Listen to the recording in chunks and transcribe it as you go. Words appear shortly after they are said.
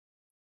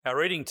Our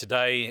reading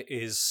today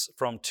is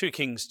from 2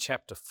 Kings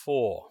chapter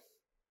 4,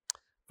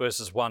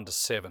 verses 1 to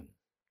 7.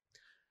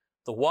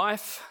 The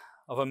wife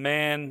of a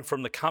man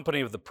from the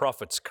company of the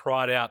prophets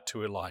cried out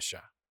to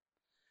Elisha,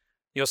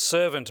 "Your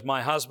servant,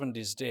 my husband,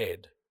 is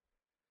dead,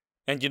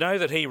 and you know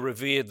that he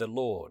revered the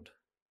Lord.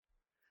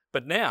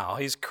 But now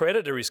his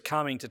creditor is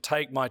coming to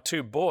take my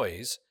 2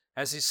 boys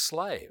as his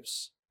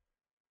slaves."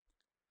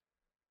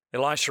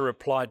 Elisha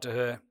replied to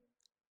her,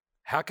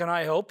 "How can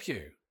I help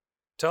you?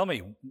 Tell me,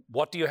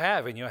 what do you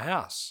have in your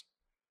house?"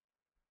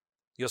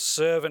 "Your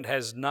servant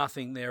has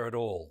nothing there at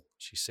all,"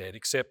 she said,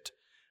 "except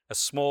a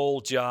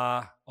small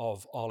jar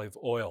of olive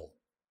oil."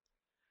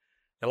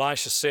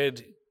 Elisha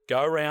said,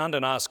 "Go around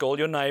and ask all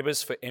your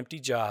neighbours for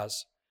empty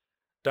jars.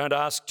 Don't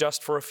ask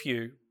just for a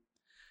few.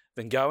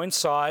 Then go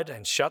inside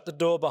and shut the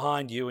door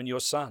behind you and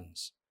your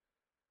sons.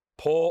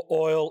 Pour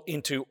oil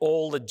into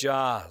all the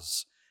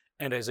jars,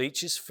 and as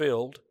each is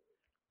filled,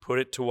 put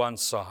it to one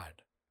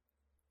side."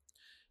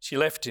 She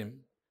left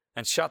him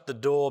and shut the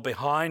door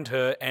behind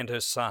her and her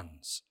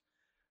sons.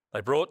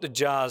 They brought the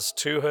jars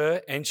to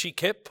her, and she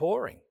kept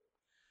pouring.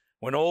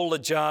 When all the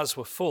jars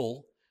were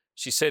full,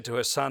 she said to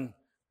her son,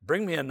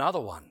 "Bring me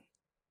another one."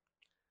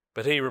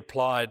 But he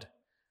replied,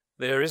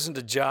 "There isn't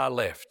a jar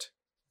left."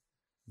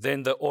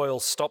 Then the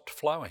oil stopped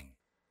flowing.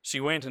 She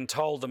went and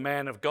told the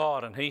man of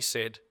God, and he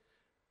said,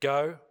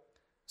 "Go,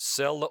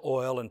 sell the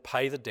oil and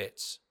pay the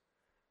debts,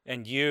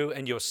 and you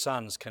and your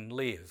sons can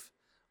live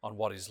on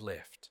what is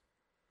left."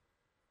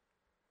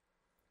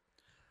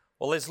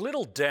 Well, there's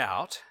little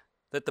doubt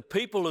that the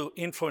people who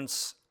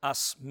influence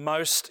us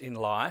most in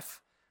life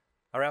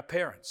are our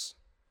parents.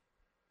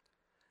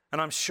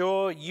 And I'm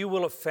sure you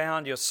will have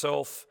found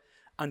yourself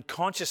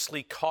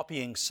unconsciously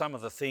copying some of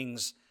the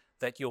things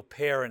that your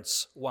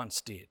parents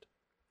once did.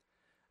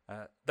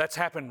 That's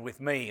happened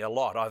with me a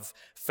lot. I've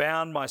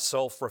found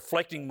myself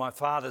reflecting my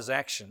father's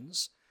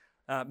actions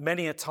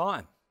many a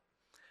time.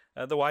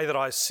 The way that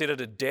I sit at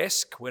a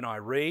desk when I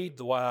read,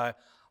 the way I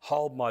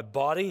hold my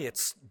body,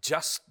 it's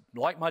just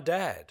like my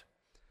dad.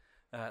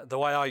 The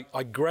way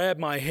I grab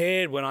my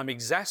head when I'm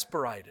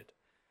exasperated,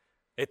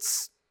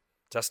 it's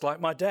just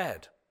like my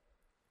dad.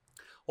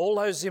 All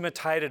those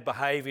imitated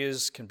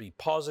behaviours can be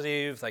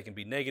positive, they can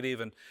be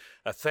negative, and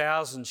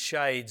 1,000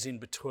 shades in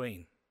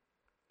between.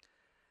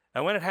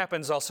 And when it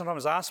happens, I'll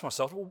sometimes ask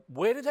myself, well,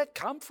 where did that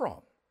come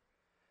from?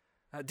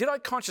 Did I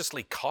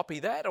consciously copy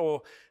that,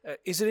 or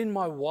is it in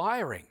my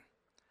wiring?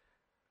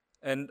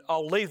 And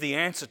I'll leave the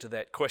answer to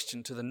that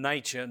question to the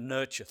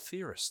nature-nurture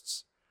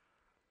theorists.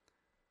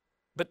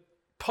 But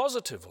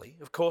positively,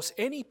 of course,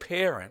 any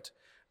parent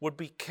would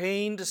be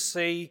keen to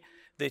see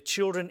their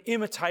children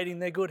imitating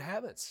their good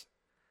habits.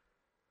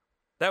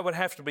 That would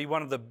have to be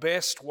one of the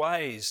best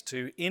ways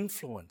to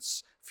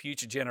influence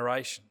future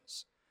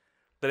generations,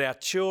 that our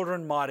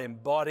children might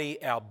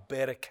embody our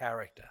better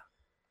character.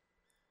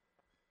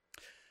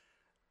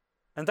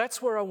 And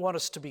that's where I want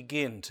us to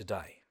begin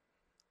today,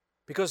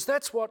 because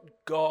that's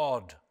what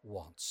God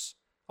wants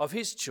of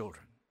his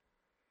children.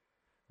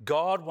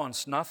 God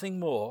wants nothing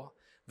more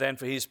than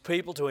for his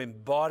people to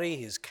embody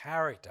his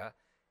character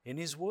in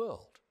his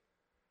world.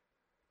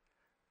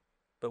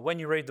 But when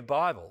you read the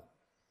Bible,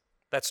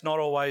 that's not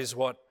always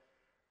what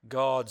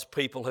God's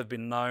people have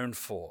been known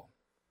for.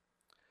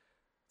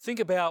 Think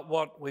about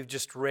what we've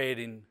just read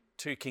in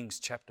 2 Kings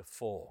chapter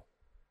 4.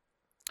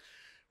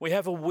 We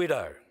have a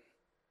widow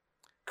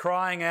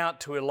crying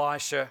out to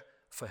Elisha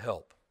for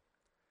help.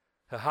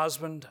 Her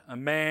husband, a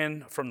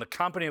man from the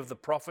company of the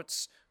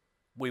prophets,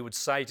 we would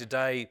say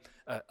today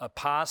a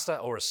pastor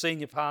or a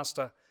senior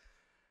pastor,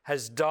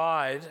 has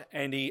died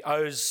and he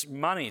owes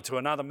money to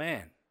another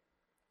man.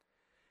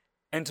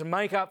 And to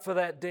make up for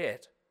that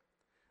debt,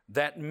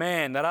 that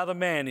other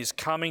man is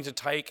coming to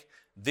take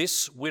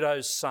this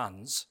widow's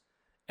sons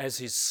as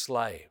his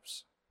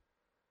slaves.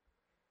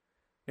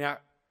 Now,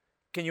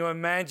 can you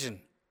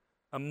imagine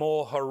a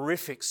more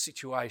horrific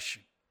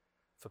situation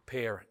for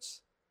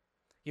parents?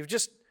 You've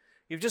just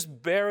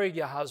buried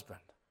your husband.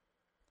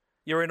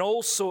 You're in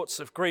all sorts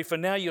of grief,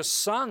 and now your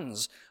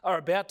sons are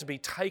about to be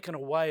taken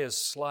away as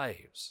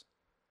slaves.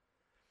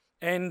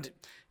 And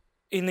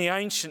in the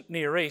ancient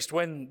Near East,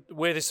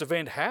 where this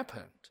event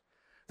happened,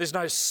 there's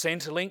no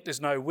Centrelink, there's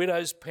no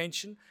widow's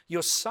pension.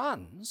 Your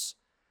sons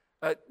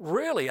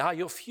really are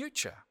your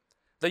future.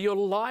 They're your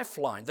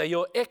lifeline. They're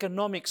your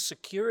economic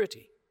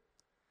security.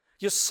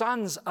 Your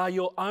sons are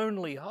your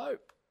only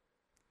hope.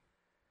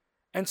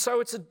 And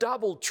so it's a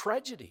double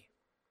tragedy.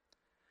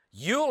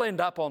 You'll end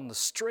up on the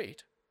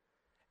street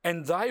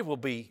and they will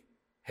be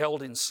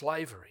held in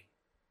slavery.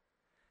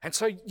 And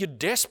so you're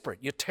desperate,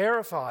 you're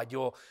terrified,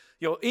 you're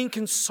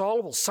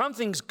inconsolable.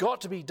 Something's got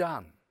to be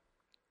done.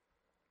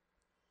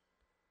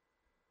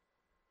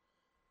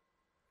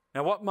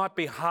 Now, what might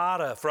be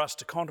harder for us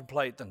to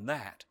contemplate than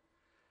that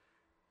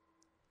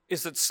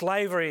is that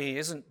slavery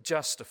isn't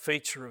just a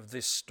feature of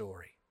this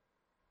story.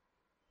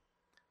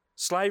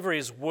 Slavery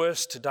is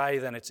worse today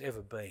than it's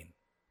ever been,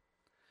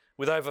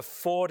 with over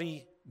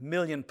 40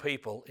 million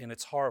people in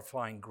its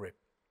horrifying grip.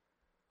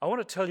 I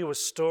want to tell you a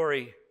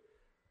story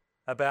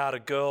about a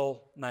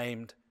girl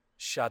named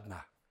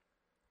Shadna.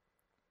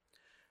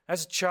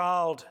 As a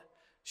child,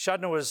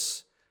 Shadna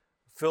was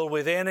filled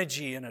with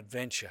energy and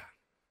adventure.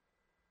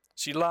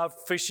 She loved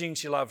fishing,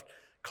 she loved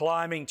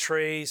climbing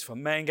trees for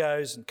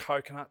mangoes and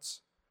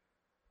coconuts.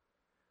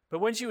 But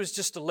when she was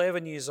just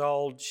 11 years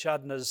old,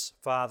 Shadna's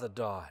father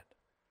died.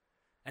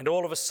 And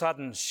all of a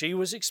sudden, she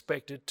was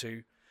expected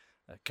to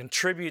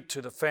contribute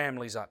to the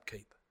family's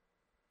upkeep.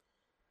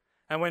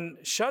 And when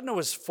Shadna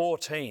was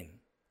 14,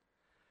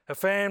 her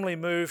family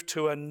moved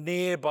to a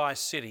nearby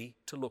city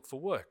to look for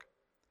work.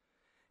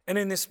 And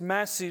in this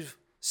massive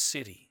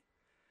city,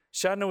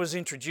 Shadna was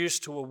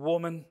introduced to a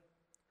woman,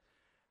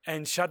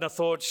 and Shadna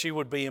thought she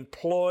would be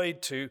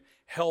employed to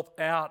help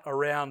out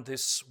around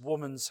this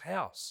woman's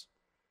house.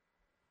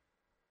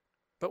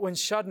 But when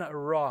Shadna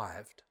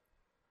arrived,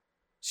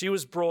 she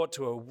was brought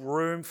to a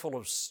room full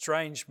of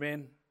strange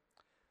men,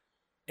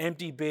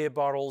 empty beer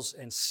bottles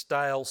and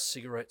stale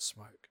cigarette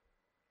smoke.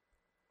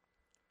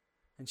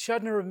 And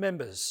Shadna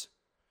remembers,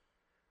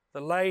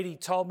 the lady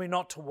told me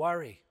not to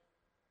worry,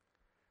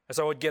 as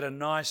I would get a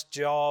nice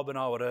job and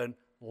I would earn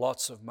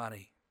lots of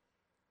money.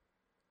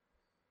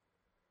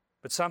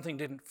 But something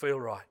didn't feel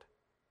right.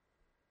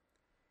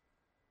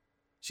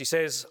 She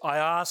says, I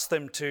asked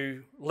them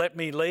to let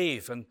me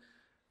leave and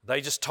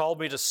they just told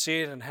me to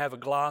sit and have a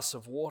glass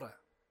of water.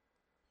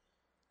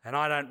 And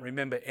I don't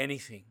remember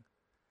anything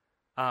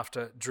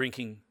after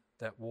drinking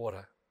that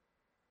water.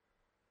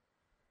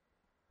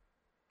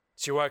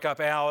 She woke up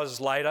hours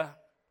later,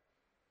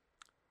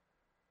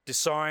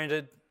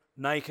 disoriented,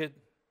 naked,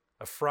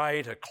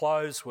 afraid. Her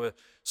clothes were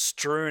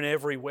strewn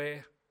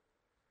everywhere.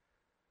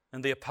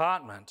 And the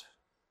apartment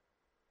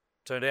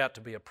turned out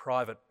to be a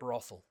private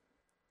brothel.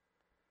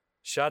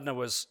 Shadna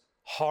was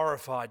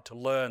horrified to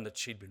learn that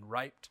she'd been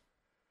raped,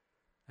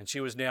 and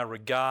she was now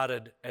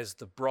regarded as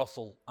the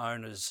brothel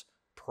owner's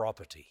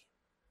property.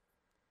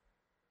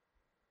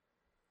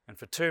 And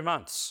for 2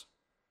 months,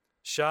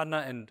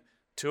 Shadna and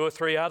 2 or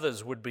 3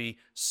 others would be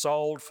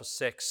sold for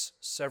sex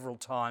several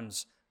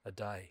times a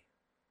day.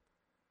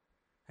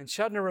 And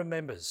Shadna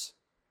remembers,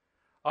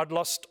 I'd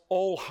lost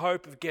all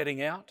hope of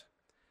getting out.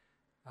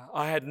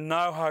 I had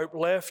no hope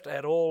left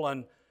at all,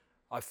 and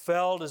I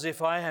felt as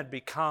if I had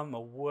become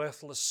a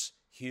worthless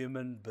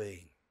human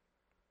being.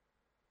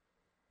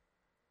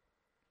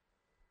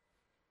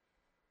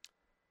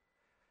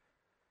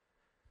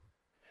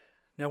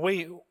 Now,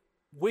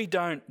 we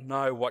don't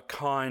know what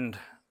kind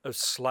of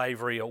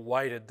slavery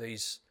awaited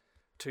these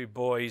 2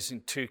 boys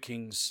in 2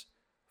 Kings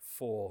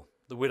 4,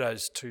 the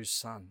widow's 2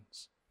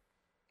 sons.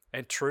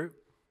 And true,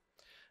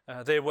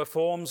 there were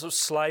forms of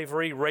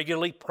slavery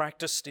regularly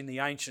practiced in the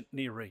ancient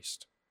Near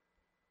East.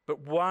 But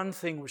one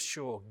thing was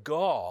sure,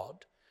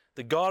 God,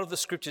 the God of the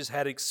Scriptures,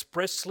 had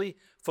expressly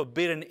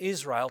forbidden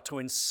Israel to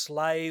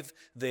enslave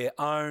their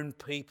own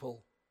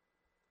people.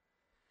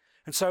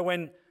 And so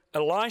when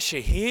Elisha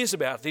hears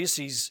about this,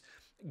 he's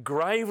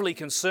gravely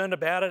concerned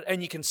about it,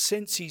 and you can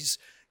sense he's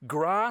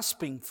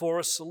grasping for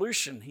a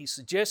solution. He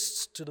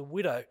suggests to the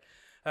widow,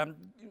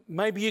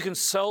 maybe you can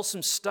sell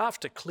some stuff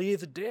to clear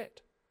the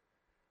debt.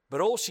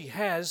 But all she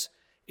has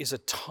is a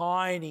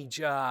tiny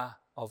jar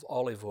of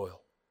olive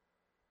oil.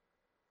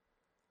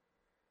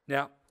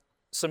 Now,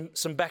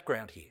 some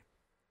background here.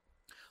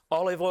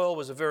 Olive oil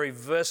was a very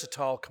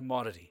versatile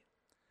commodity.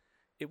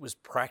 It was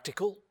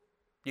practical.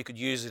 You could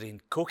use it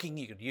in cooking,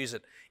 you could use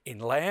it in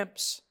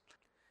lamps.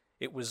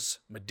 It was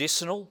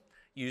medicinal,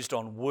 used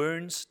on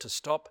wounds to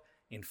stop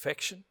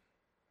infection.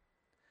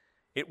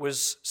 It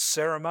was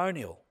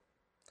ceremonial,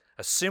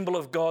 a symbol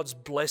of God's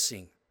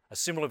blessing, a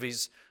symbol of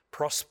His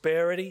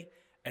prosperity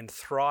and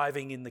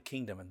thriving in the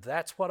kingdom. And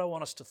that's what I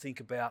want us to think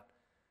about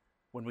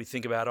when we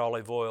think about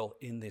olive oil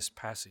in this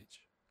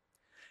passage.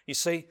 You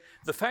see,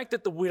 the fact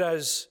that the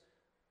widow's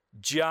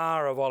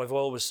jar of olive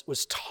oil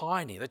was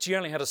tiny, that she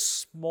only had a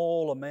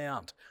small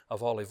amount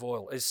of olive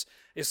oil, is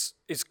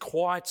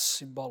quite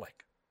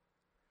symbolic.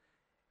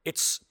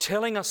 It's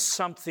telling us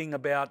something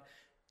about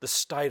the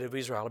state of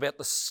Israel, about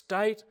the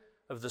state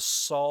of the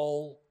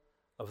soul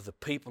of the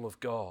people of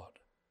God.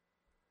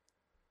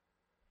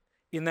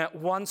 In that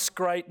once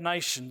great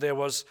nation, there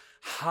was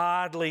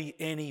hardly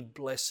any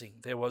blessing.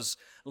 There was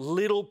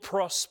little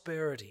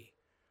prosperity.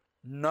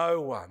 No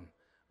one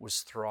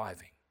was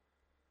thriving.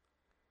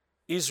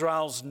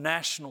 Israel's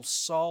national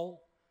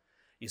soul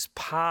is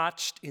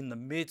parched in the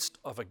midst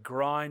of a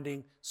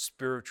grinding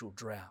spiritual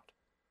drought.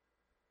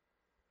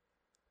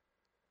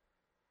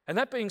 And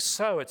that being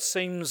so, it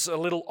seems a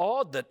little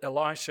odd that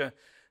Elisha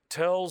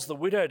tells the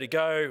widow to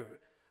go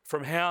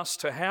from house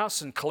to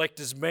house and collect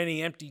as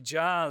many empty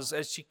jars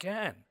as she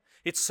can.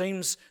 It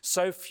seems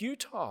so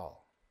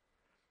futile.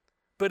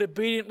 But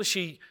obediently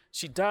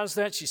she does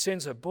that. She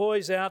sends her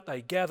boys out.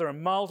 They gather a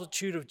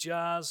multitude of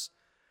jars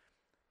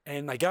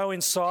and they go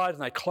inside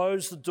and they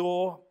close the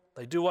door.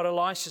 They do what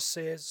Elisha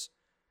says.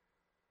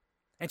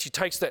 And she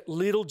takes that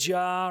little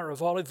jar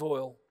of olive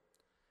oil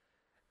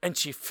and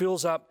she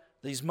fills up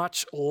these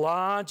much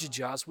larger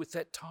jars with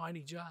that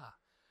tiny jar.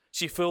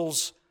 She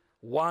fills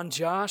one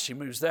jar, she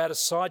moves that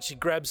aside, she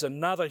grabs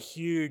another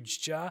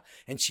huge jar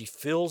and she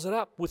fills it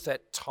up with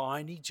that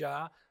tiny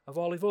jar of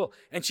olive oil.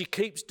 And she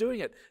keeps doing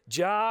it,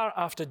 jar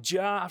after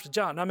jar after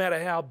jar. No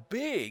matter how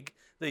big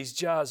these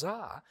jars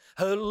are,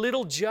 her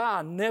little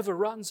jar never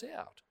runs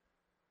out.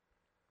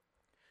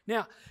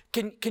 Now,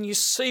 can you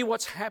see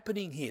what's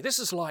happening here? This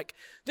is like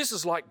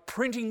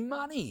printing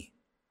money.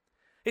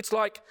 It's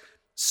like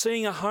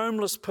seeing a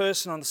homeless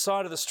person on the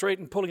side of the street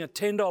and pulling a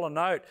 $10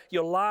 note,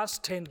 your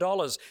last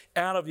 $10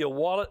 out of your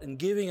wallet and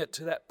giving it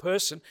to that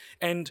person,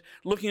 and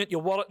looking at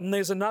your wallet and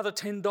there's another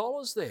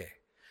 $10 there.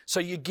 So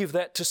you give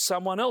that to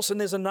someone else and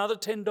there's another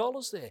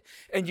 $10 there.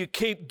 And you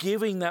keep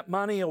giving that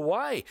money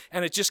away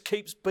and it just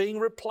keeps being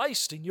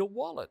replaced in your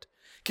wallet.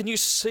 Can you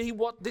see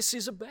what this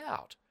is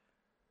about?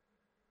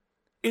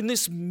 In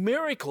this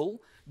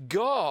miracle,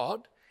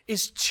 God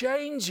is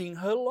changing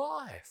her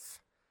life.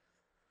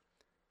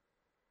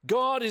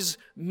 God is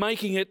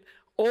making it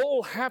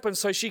all happen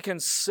so she can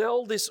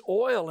sell this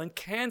oil and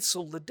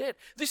cancel the debt.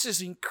 This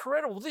is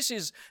incredible. This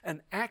is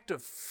an act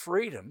of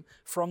freedom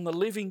from the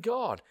living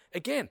God.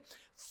 Again,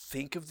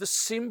 think of the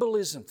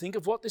symbolism. Think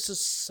of what this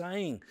is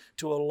saying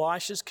to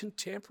Elisha's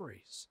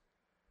contemporaries.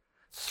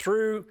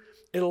 Through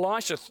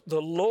Elisha,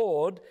 the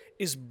Lord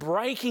is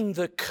breaking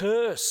the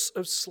curse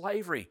of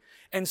slavery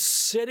and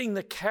setting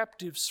the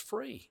captives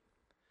free.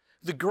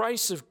 The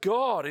grace of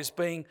God is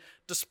being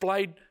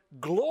displayed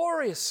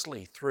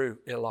gloriously through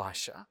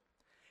Elisha,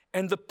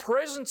 and the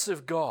presence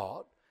of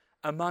God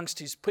amongst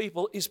his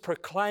people is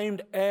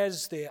proclaimed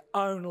as their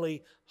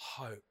only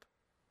hope.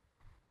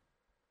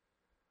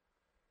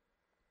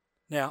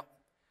 Now,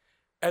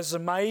 as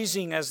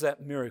amazing as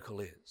that miracle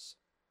is,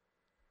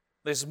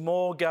 there's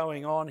more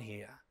going on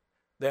here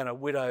than a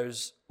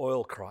widow's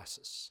oil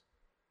crisis.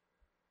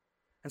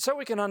 And so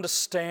we can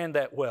understand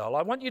that well,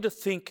 I want you to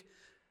think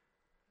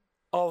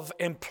of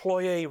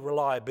employee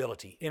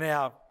reliability in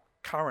our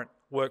current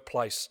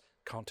workplace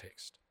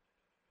context.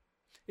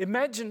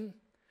 Imagine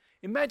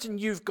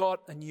you've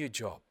got a new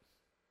job,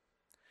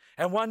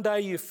 and one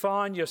day you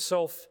find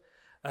yourself,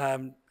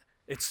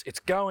 it's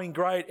going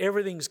great,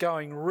 everything's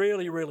going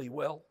really, really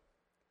well,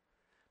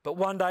 but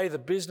one day the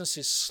business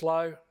is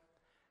slow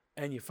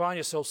and you find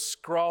yourself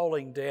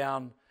scrolling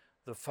down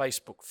the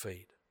Facebook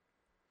feed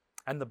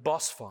and the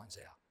boss finds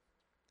out.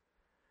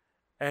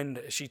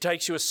 And she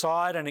takes you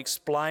aside and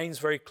explains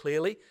very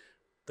clearly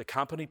the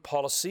company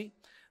policy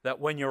that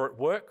when you're at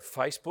work,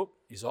 Facebook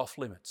is off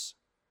limits.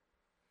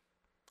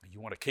 You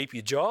want to keep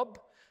your job,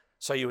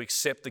 so you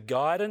accept the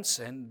guidance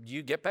and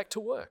you get back to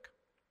work.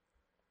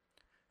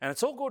 And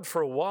it's all good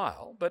for a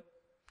while, but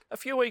a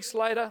few weeks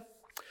later,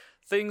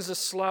 things are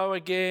slow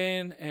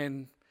again,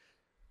 and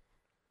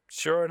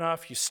sure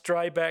enough, you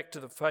stray back to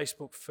the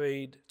Facebook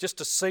feed just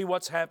to see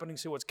what's happening,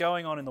 see what's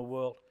going on in the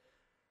world.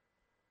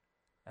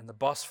 And the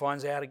boss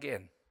finds out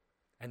again.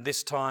 And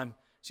this time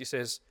she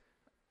says,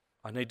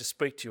 I need to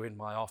speak to you in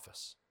my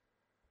office.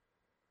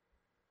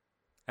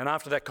 And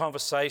after that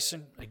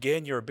conversation,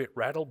 again, you're a bit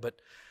rattled,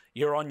 but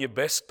you're on your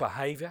best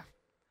behaviour.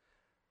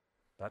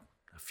 But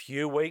a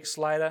few weeks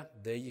later,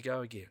 there you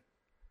go again.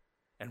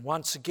 And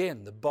once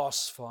again, the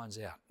boss finds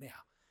out. Now,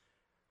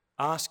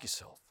 ask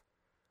yourself,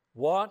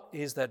 what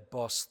is that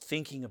boss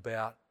thinking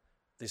about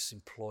this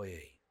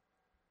employee?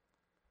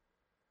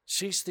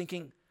 She's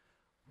thinking,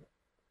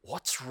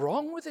 what's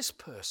wrong with this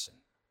person?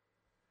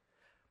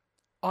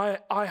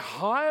 I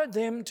hired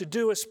them to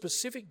do a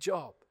specific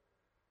job.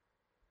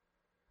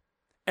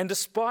 And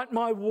despite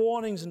my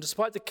warnings and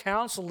despite the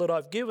counsel that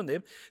I've given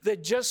them, they're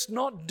just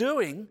not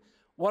doing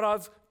what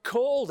I've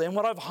called them,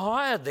 what I've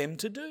hired them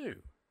to do.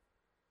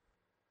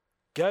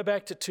 Go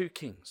back to 2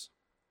 Kings.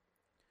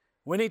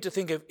 We need to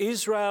think of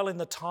Israel in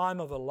the time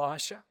of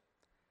Elisha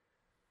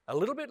a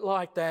little bit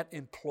like that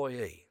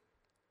employee,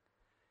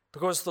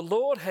 because the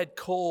Lord had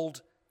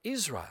called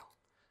Israel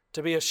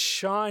to be a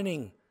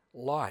shining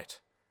light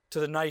to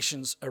the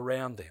nations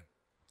around them.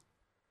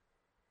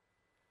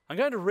 I'm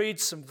going to read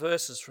some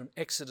verses from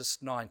Exodus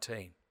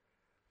 19,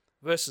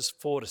 verses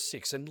 4 to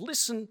 6, and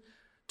listen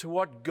to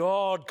what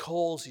God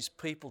calls his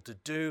people to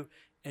do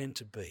and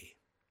to be.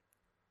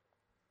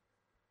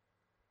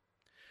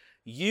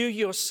 You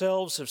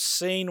yourselves have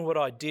seen what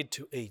I did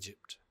to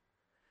Egypt,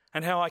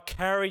 and how I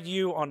carried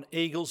you on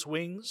eagle's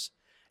wings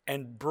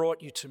and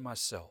brought you to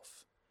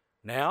myself.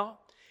 Now,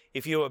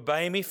 if you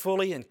obey me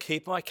fully and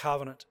keep my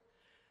covenant,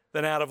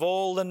 then out of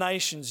all the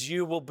nations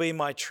you will be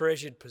my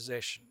treasured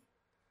possession.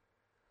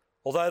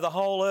 Although the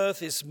whole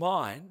earth is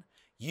mine,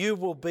 you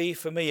will be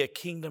for me a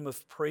kingdom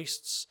of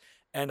priests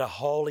and a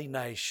holy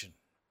nation.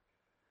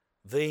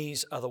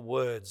 These are the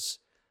words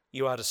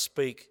you are to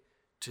speak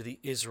to the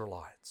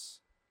Israelites.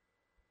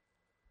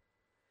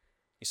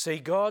 You see,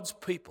 God's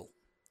people,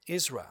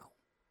 Israel,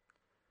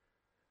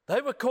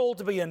 they were called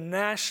to be a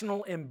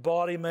national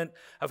embodiment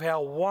of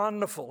how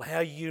wonderful, how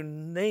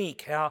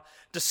unique, how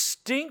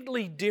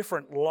distinctly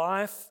different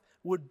life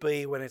would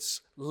be when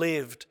it's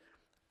lived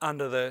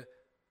under the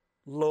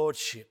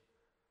lordship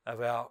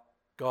of our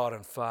God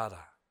and Father.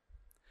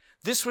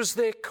 This was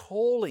their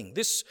calling.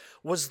 This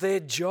was their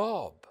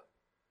job.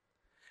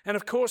 And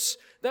of course,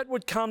 that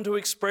would come to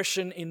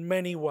expression in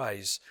many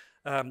ways.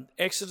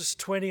 Exodus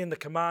 20 and the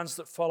commands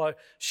that follow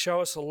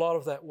show us a lot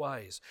of that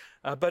ways.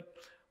 But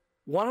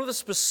one of the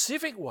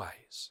specific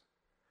ways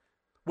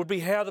would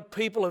be how the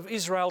people of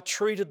Israel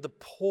treated the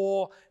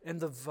poor and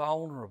the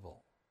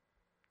vulnerable,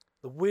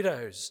 the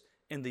widows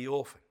and the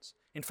orphans.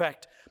 In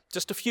fact,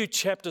 just a few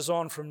chapters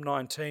on from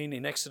 19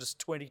 in Exodus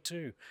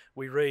 22,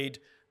 we read,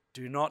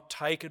 "Do not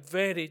take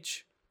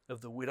advantage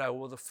of the widow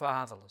or the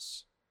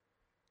fatherless.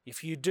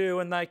 If you do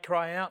and they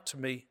cry out to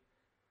me,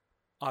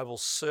 I will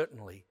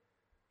certainly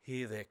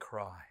hear their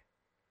cry."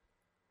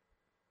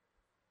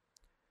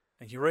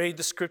 And you read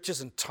the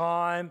scriptures, and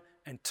time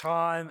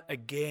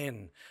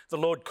again, the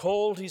Lord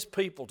called his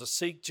people to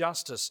seek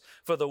justice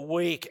for the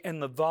weak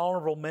and the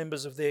vulnerable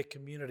members of their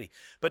community.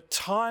 But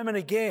time and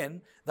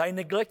again, they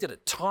neglected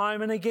it.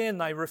 Time and again,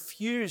 they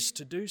refused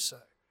to do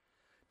so.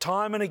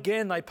 Time and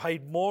again, they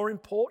paid more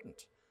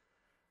importance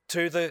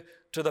to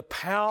the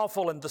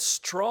powerful and the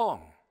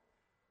strong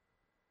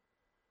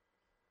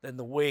than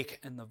the weak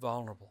and the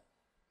vulnerable.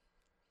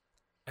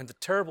 And the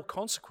terrible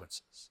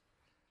consequences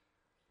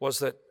was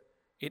that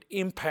it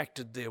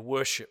impacted their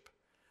worship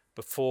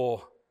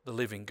before the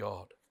living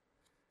God.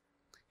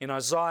 In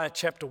Isaiah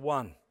chapter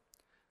 1,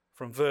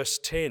 from verse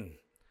 10,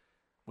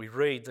 we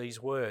read these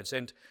words.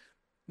 And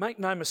make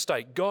no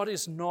mistake, God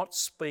is not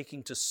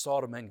speaking to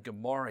Sodom and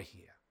Gomorrah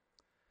here.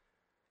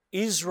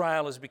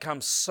 Israel has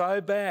become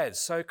so bad,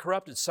 so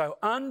corrupted, so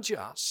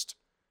unjust,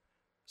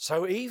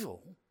 so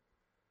evil,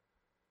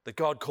 that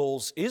God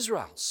calls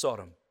Israel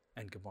Sodom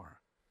and Gomorrah.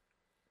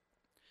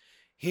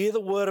 Hear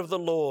the word of the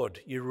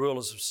Lord, you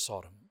rulers of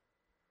Sodom.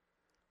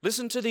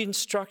 Listen to the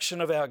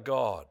instruction of our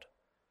God,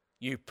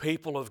 you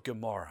people of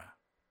Gomorrah.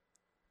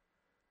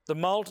 The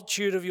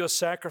multitude of your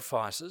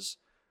sacrifices,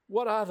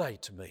 what are they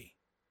to me,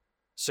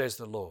 says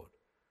the Lord?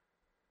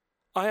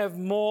 I have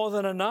more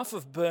than enough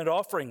of burnt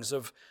offerings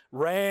of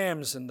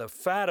rams and the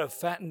fat of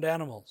fattened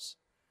animals.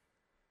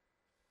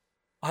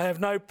 I have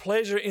no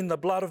pleasure in the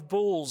blood of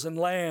bulls and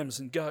lambs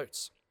and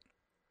goats.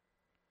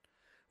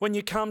 When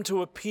you come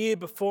to appear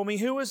before me,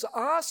 who has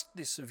asked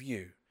this of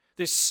you,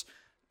 this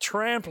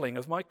trampling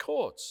of my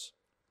courts?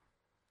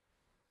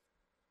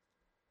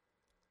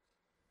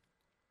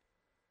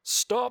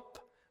 Stop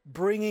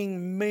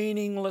bringing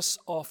meaningless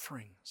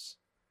offerings.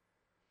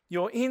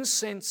 Your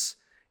incense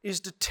is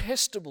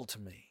detestable to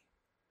me.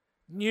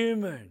 New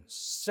moons,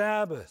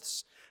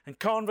 Sabbaths, and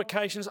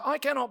convocations, I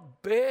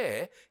cannot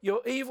bear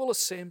your evil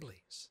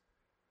assemblies.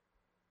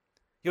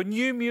 Your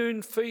new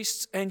moon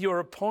feasts and your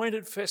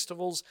appointed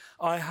festivals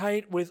I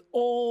hate with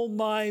all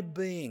my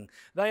being.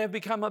 They have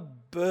become a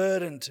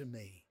burden to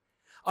me.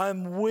 I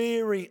am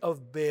weary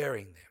of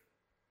bearing them.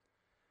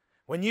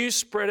 When you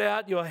spread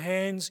out your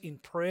hands in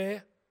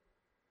prayer,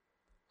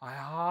 I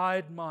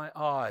hide my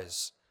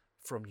eyes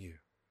from you.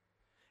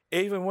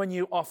 Even when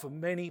you offer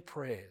many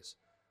prayers,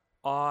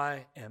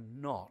 I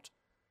am not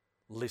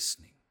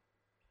listening.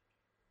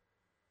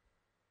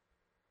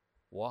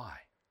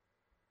 Why?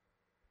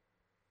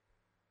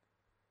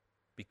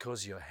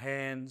 Because your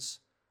hands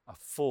are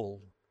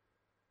full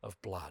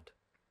of blood.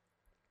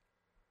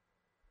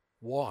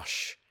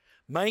 Wash,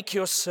 make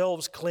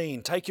yourselves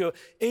clean, take your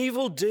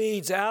evil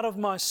deeds out of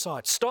my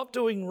sight. Stop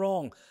doing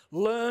wrong,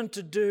 learn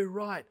to do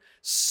right,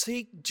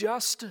 seek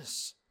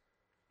justice,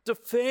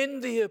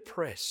 defend the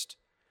oppressed,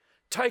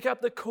 take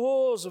up the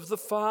cause of the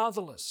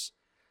fatherless,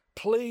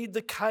 plead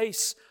the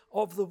case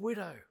of the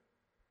widow.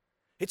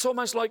 It's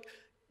almost like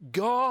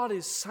God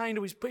is saying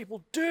to his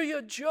people, do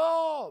your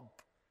job.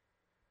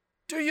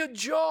 Do your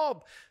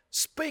job.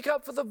 Speak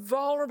up for the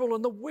vulnerable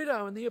and the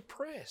widow and the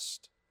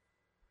oppressed.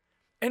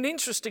 And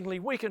interestingly,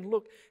 we can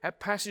look at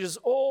passages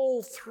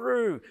all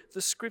through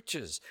the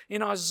scriptures,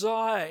 in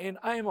Isaiah, in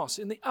Amos,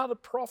 in the other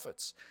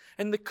prophets.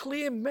 And the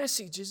clear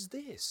message is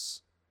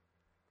this: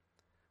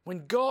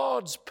 when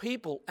God's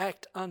people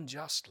act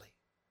unjustly,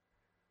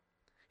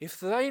 if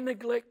they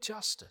neglect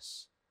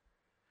justice,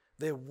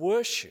 their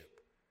worship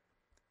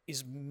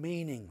is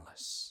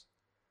meaningless.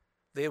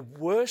 Their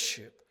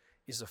worship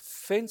is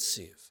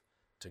offensive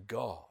to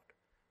God.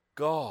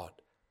 God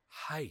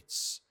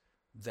hates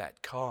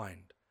that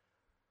kind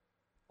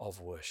of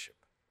worship.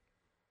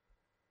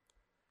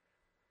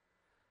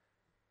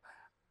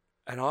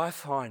 And I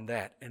find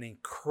that an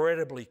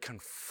incredibly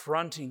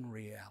confronting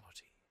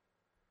reality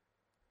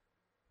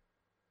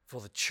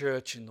for the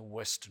church in the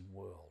Western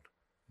world,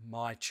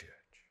 my church.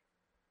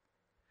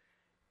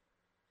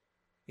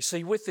 You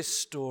see, with this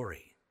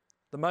story,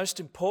 the most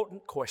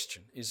important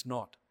question is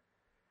not,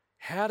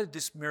 how did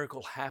this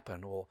miracle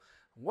happen? Or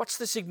what's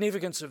the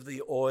significance of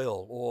the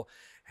oil? Or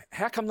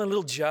how come the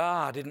little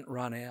jar didn't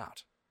run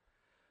out?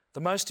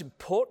 The most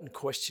important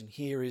question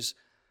here is,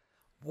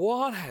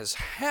 what has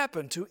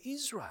happened to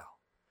Israel?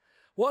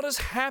 What has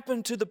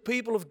happened to the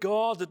people of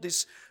God that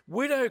this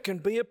widow can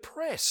be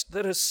oppressed,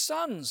 that her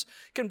sons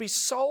can be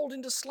sold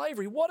into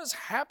slavery? What has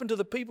happened to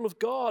the people of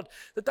God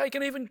that they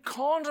can even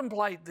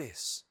contemplate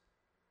this?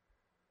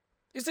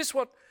 Is this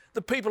what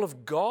the people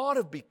of God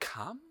have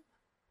become?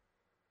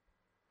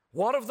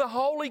 What of the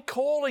holy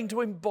calling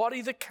to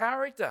embody the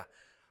character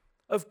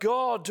of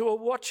God to a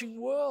watching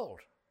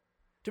world?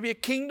 To be a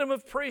kingdom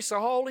of priests, a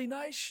holy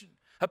nation,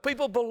 a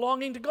people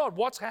belonging to God.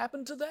 What's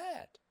happened to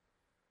that?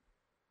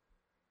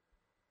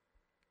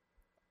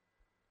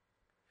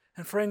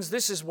 And friends,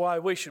 this is why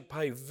we should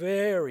pay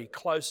very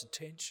close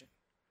attention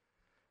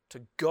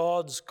to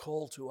God's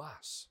call to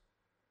us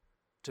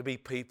to be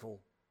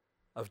people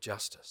of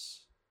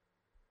justice.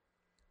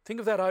 Think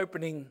of that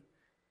opening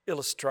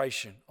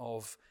illustration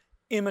of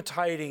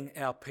imitating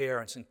our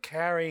parents and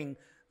carrying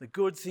the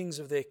good things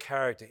of their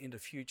character into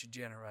future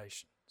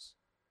generations.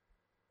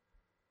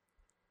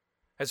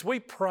 As we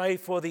pray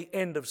for the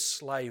end of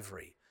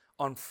slavery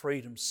on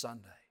Freedom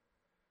Sunday,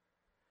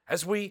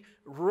 as we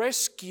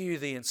rescue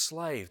the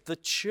enslaved, the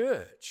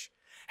church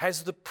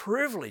has the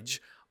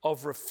privilege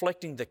of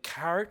reflecting the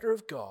character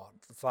of God,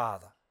 the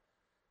Father,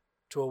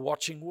 to a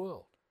watching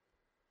world.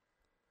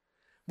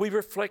 We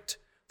reflect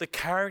the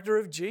character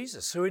of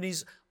Jesus, who in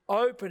his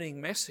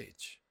opening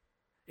message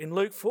in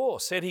Luke 4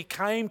 said he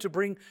came to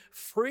bring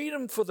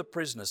freedom for the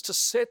prisoners, to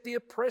set the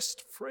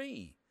oppressed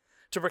free,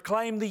 to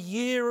proclaim the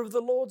year of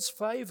the Lord's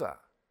favour.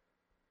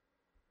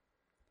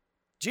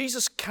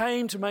 Jesus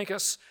came to make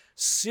us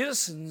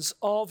citizens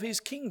of his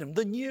kingdom,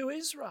 the new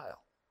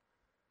Israel.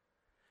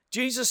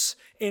 Jesus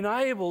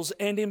enables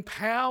and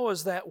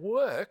empowers that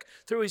work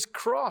through his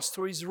cross,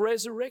 through his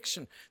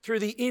resurrection, through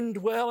the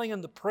indwelling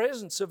and the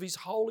presence of his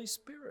Holy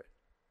Spirit.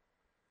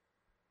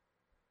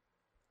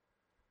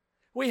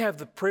 We have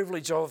the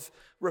privilege of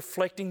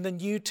reflecting the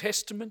New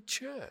Testament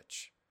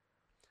church,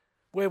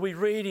 where we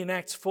read in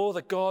Acts 4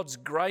 that God's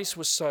grace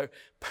was so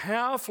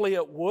powerfully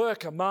at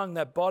work among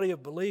that body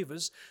of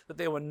believers that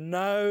there were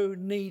no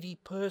needy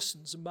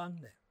persons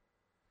among them.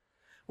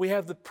 We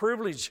have the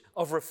privilege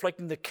of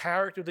reflecting the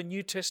character of the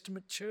New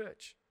Testament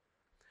church,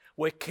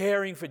 where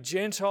caring for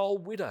Gentile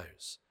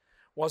widows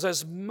was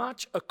as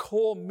much a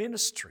core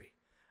ministry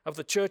of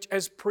the church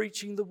as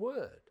preaching the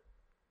word.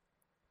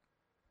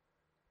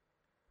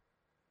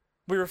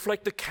 We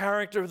reflect the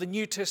character of the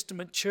New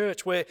Testament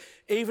church, where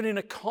even in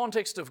a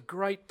context of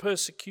great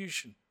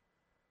persecution,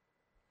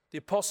 the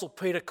Apostle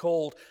Peter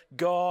called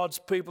God's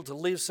people to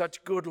live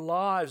such good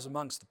lives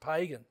amongst the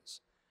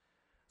pagans,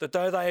 that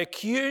though they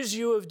accuse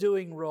you of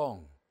doing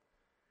wrong,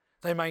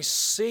 they may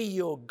see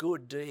your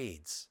good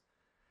deeds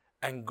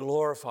and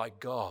glorify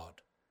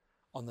God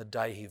on the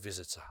day he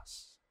visits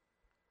us.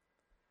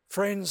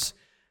 Friends,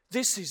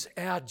 this is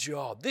our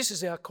job. This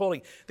is our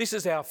calling. This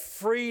is our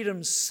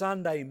Freedom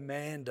Sunday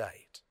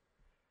mandate.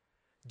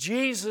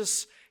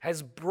 Jesus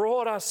has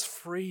brought us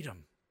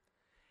freedom,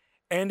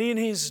 and in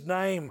his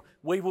name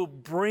we will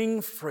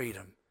bring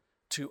freedom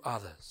to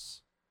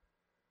others.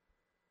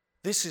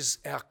 This is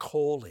our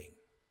calling,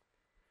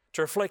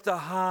 to reflect the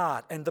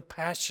heart and the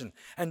passion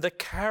and the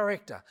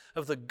character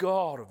of the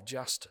God of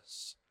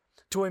justice,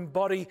 to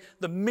embody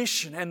the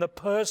mission and the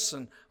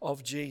person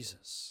of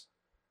Jesus.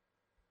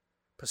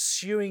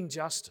 Pursuing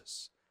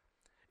justice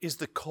is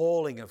the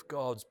calling of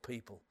God's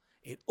people.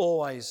 It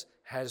always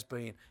has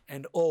been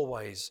and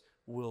always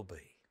will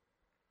be.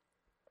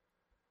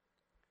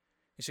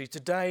 You see,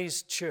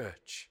 today's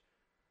church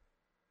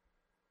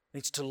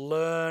needs to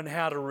learn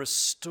how to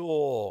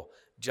restore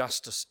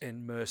justice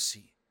and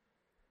mercy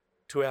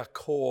to our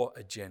core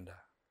agenda.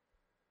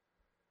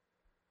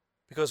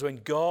 Because when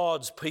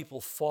God's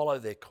people follow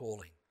their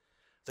calling,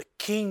 the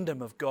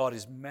kingdom of God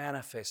is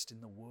manifest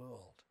in the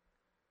world.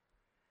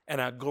 And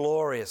our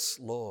glorious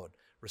Lord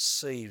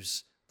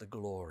receives the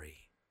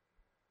glory.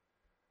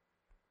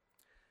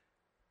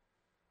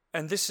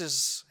 And this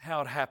is how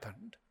it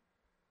happened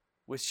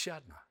with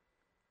Shadna.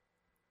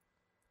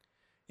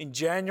 In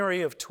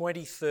January of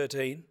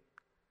 2013,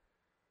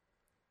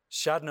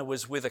 Shadna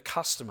was with a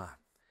customer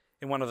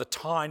in one of the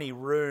tiny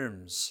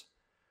rooms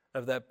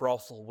of that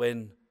brothel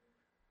when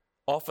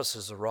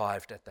officers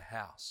arrived at the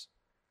house.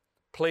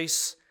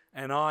 Police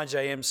and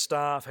IJM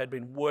staff had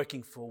been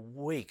working for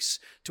weeks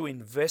to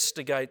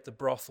investigate the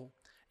brothel,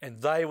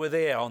 and they were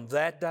there on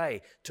that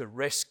day to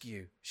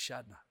rescue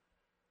Shadna.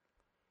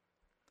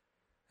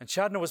 And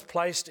Shadna was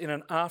placed in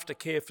an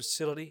aftercare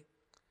facility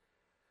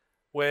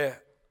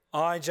where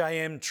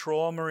IJM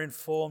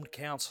trauma-informed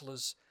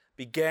counsellors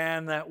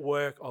began that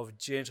work of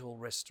gentle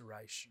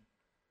restoration.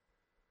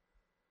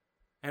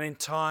 And in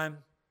time,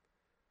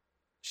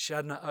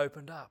 Shadna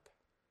opened up.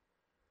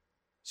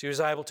 She was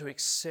able to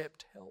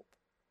accept help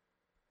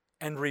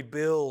and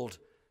rebuild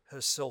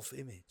her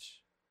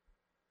self-image.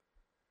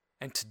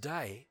 And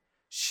today,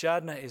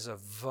 Shadna is a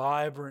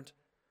vibrant,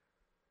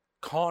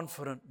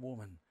 confident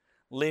woman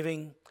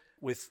living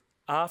with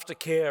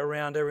aftercare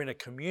around her in a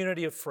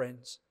community of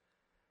friends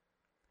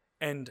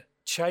and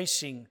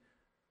chasing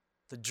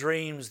the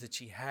dreams that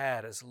she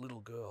had as a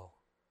little girl.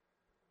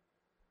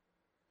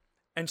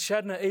 And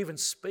Shadna even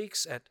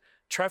speaks at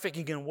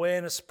trafficking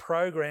awareness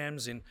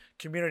programs in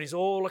communities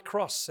all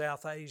across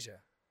South Asia.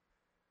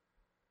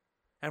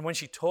 And when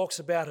she talks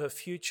about her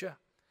future,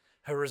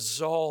 her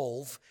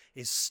resolve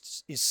is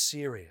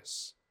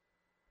serious.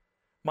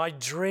 My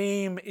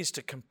dream is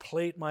to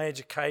complete my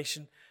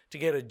education, to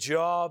get a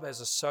job as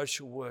a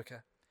social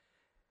worker,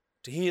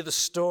 to hear the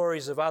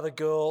stories of other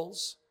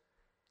girls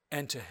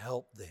and to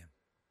help them.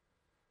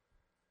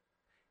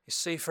 You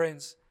see,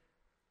 friends,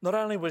 not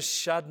only was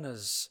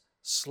Shadna's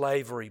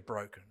slavery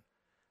broken,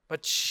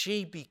 but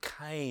she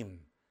became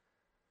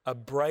a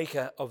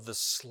breaker of the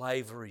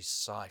slavery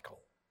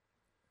cycle.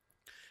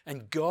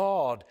 And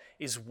God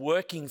is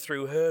working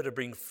through her to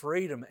bring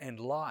freedom and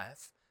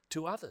life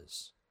to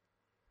others.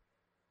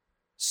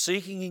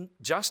 Seeking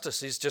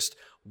justice is just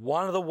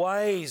one of the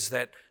ways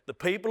that the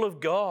people of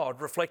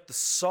God reflect the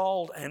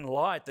salt and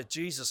light that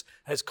Jesus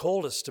has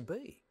called us to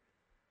be.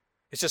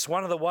 It's just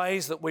one of the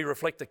ways that we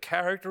reflect the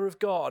character of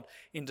God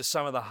into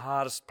some of the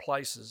hardest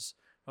places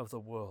of the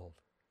world.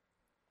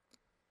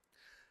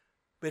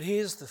 But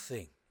here's the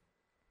thing.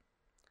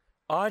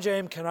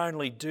 IJM can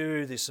only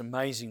do this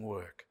amazing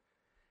work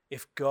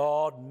if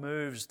God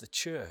moves the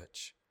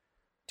church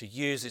to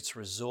use its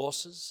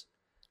resources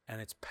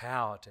and its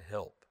power to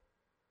help.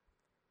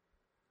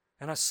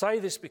 And I say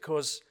this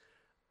because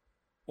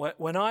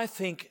when I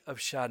think of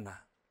Shadna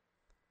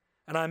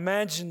and I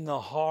imagine the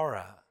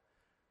horror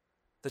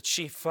that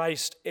she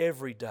faced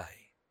every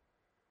day,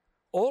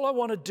 all I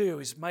want to do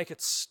is make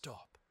it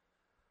stop.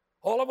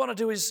 All I want to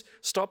do is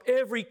stop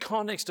every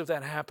context of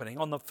that happening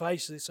on the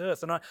face of this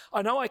earth. And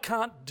I know I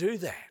can't do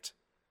that.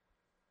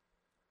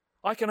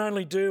 I can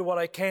only do what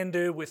I can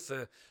do with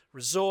the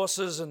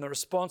resources and the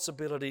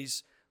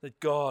responsibilities that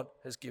God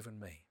has given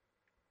me.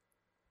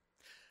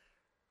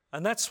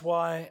 And that's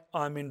why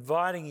I'm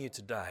inviting you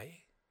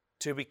today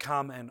to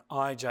become an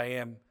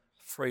IJM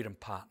Freedom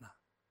Partner.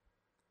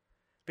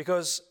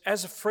 Because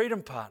as a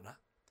Freedom Partner,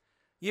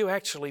 you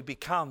actually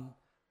become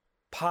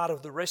part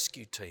of the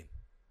rescue team.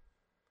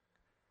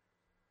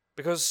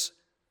 Because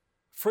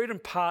Freedom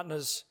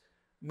Partners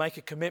make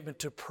a commitment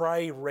to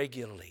pray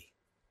regularly.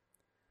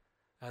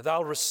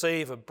 They'll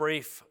receive a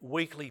brief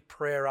weekly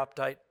prayer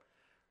update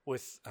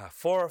with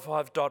 4 or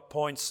 5 dot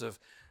points of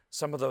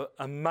some of the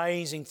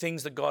amazing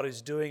things that God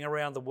is doing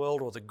around the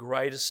world or the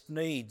greatest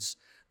needs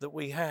that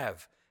we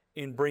have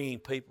in bringing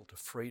people to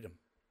freedom.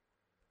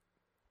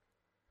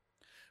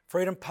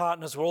 Freedom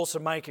Partners will also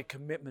make a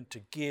commitment to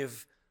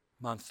give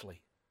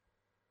monthly.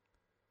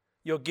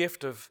 Your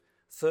gift of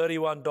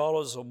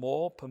 $31 or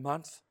more per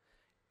month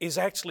is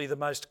actually the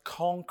most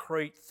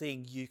concrete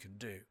thing you can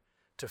do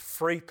to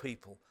free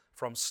people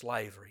from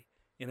slavery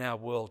in our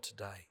world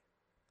today.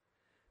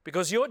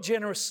 Because your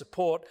generous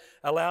support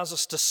allows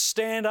us to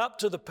stand up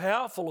to the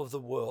powerful of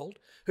the world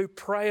who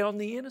prey on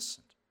the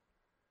innocent.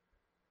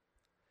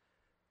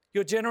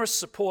 Your generous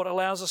support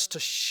allows us to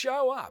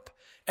show up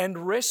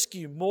and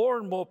rescue more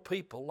and more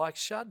people like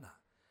Shadna,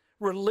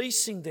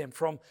 releasing them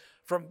from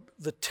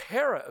the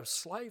terror of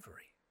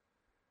slavery.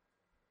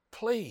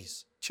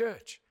 Please,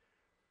 church,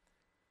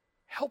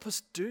 help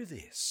us do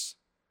this.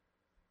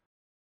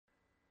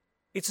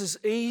 It's as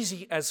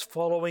easy as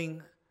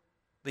following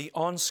the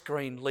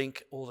on-screen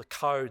link or the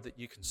code that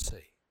you can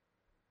see.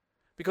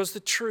 Because the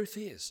truth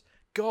is,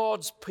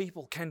 God's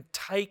people can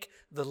take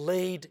the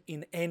lead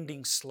in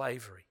ending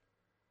slavery.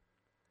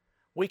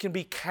 We can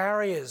be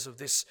carriers of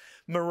this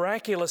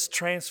miraculous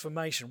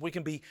transformation. We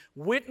can be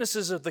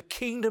witnesses of the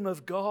kingdom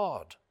of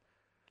God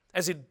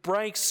as it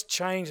breaks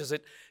chains, as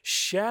it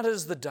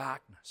shatters the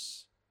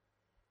darkness.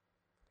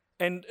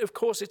 And of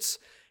course,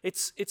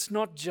 it's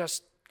not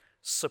just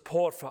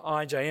support for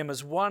IJM,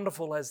 as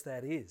wonderful as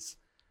that is.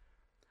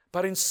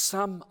 But in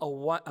some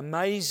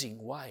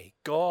amazing way,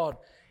 God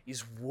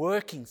is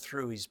working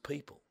through his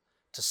people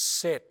to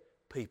set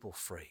people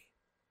free.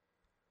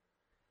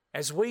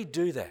 As we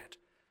do that,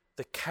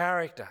 the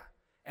character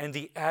and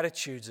the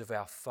attitudes of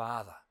our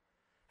Father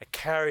are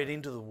carried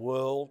into the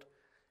world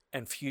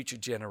and future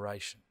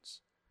generations.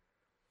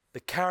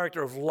 The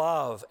character of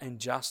love and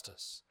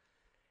justice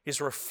is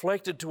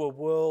reflected to a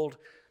world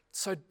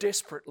so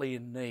desperately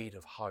in need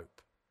of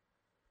hope.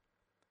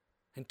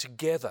 And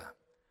together,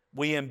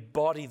 we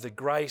embody the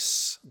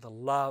grace, the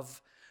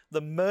love,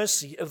 the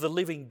mercy of the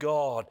living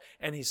God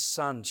and his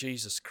Son,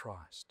 Jesus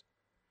Christ.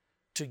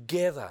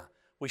 Together,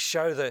 we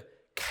show the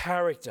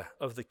character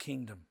of the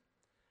kingdom.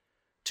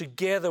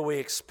 Together, we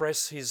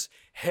express his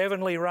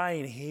heavenly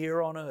reign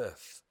here on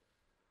earth.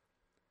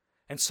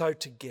 And so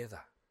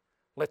together,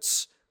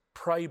 let's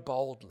pray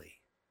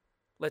boldly.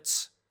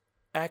 Let's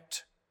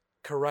act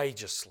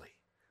courageously.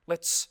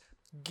 Let's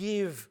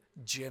give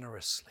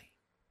generously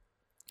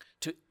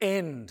to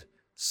end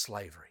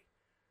slavery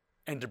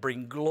and to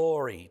bring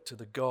glory to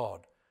the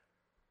God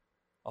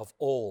of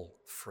all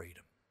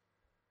freedom.